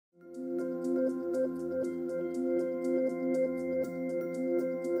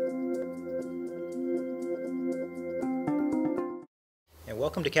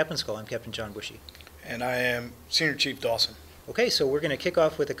welcome to Captain's Call. I'm Captain John Bushey. And I am Senior Chief Dawson. Okay, so we're going to kick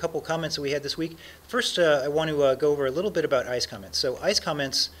off with a couple comments that we had this week. First, I want to go over a little bit about I.C.E comments. So I.C.E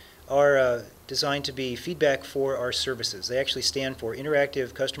comments are designed to be feedback for our services. They actually stand for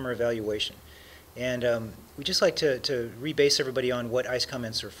Interactive Customer Evaluation. And we just like to rebase everybody on what I.C.E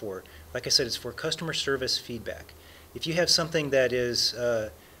comments are for. Like I said, it's for customer service feedback. If you have something that is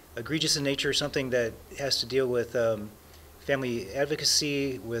egregious in nature, something that has to deal with family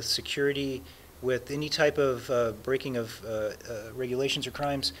advocacy, with security, with any type of breaking of regulations or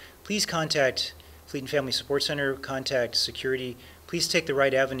crimes, please contact Fleet and Family Support Center, contact security. Please take the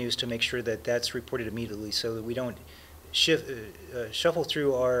right avenues to make sure that that's reported immediately so that we don't shuffle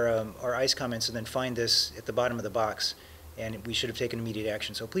through our I.C.E comments and then find this at the bottom of the box and we should have taken immediate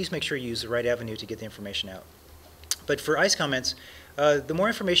action. So please make sure you use the right avenue to get the information out. But for I.C.E comments, the more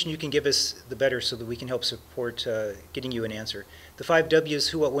information you can give us, the better, so that we can help support getting you an answer. The 5 W's,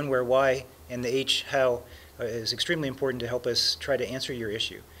 who, what, when, where, why, and the H, how, is extremely important to help us try to answer your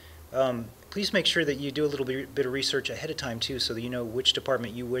issue. Please make sure that you do a little bit of research ahead of time, too, so that you know which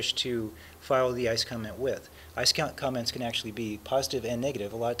department you wish to file the I.C.E comment with. I.C.E comments can actually be positive and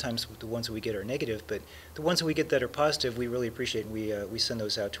negative. A lot of times the ones that we get are negative, but the ones that we get that are positive, we really appreciate, and we send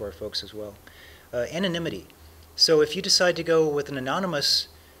those out to our folks as well. Anonymity. So if you decide to go with an anonymous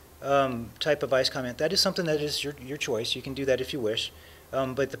type of I.C.E comment, that is something that is your choice. You can do that if you wish.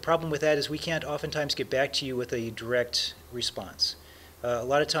 But the problem with that is we can't oftentimes get back to you with a direct response. A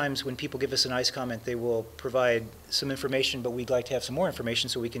lot of times when people give us an I.C.E comment, they will provide some information, but we'd like to have some more information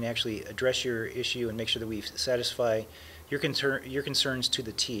so we can actually address your issue and make sure that we satisfy your concerns to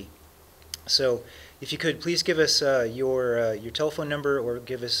the T. So if you could, please give us your telephone number or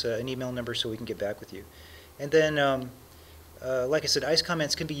give us an email number so we can get back with you. And then, like I said, I.C.E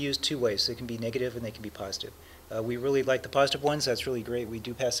comments can be used two ways. They can be negative and they can be positive. We really like the positive ones. That's really great. We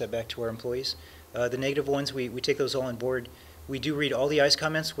do pass that back to our employees. The negative ones, we take those all on board. We do read all the I.C.E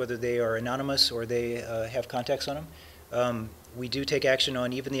comments, whether they are anonymous or they have contacts on them. We do take action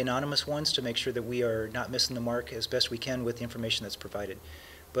on even the anonymous ones to make sure that we are not missing the mark as best we can with the information that's provided.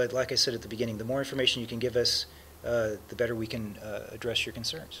 But like I said at the beginning, the more information you can give us, the better we can address your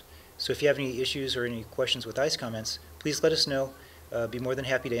concerns. So if you have any issues or any questions with I.C.E comments, please let us know. Be more than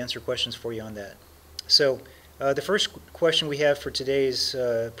happy to answer questions for you on that. So the first question we have for today's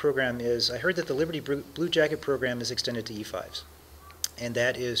program is, I heard that the Liberty Blue Jacket program is extended to E5s. And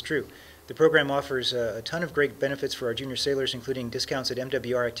that is true. The program offers a ton of great benefits for our junior sailors, including discounts at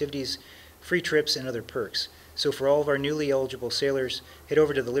MWR activities, free trips, and other perks. So for all of our newly eligible sailors, head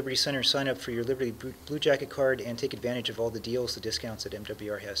over to the Liberty Center, sign up for your Liberty Blue Jacket card, and take advantage of all the deals, the discounts that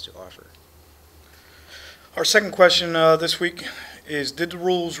MWR has to offer. Our second question this week is, did the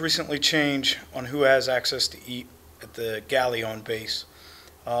rules recently change on who has access to eat at the galley on base?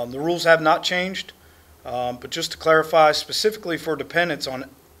 The rules have not changed, but just to clarify, specifically for dependents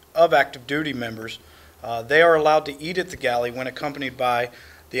of active duty members, they are allowed to eat at the galley when accompanied by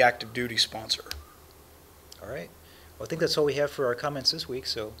the active duty sponsor. All right. Well, I think that's all we have for our comments this week,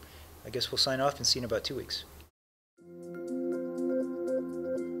 so I guess we'll sign off and see you in about 2 weeks.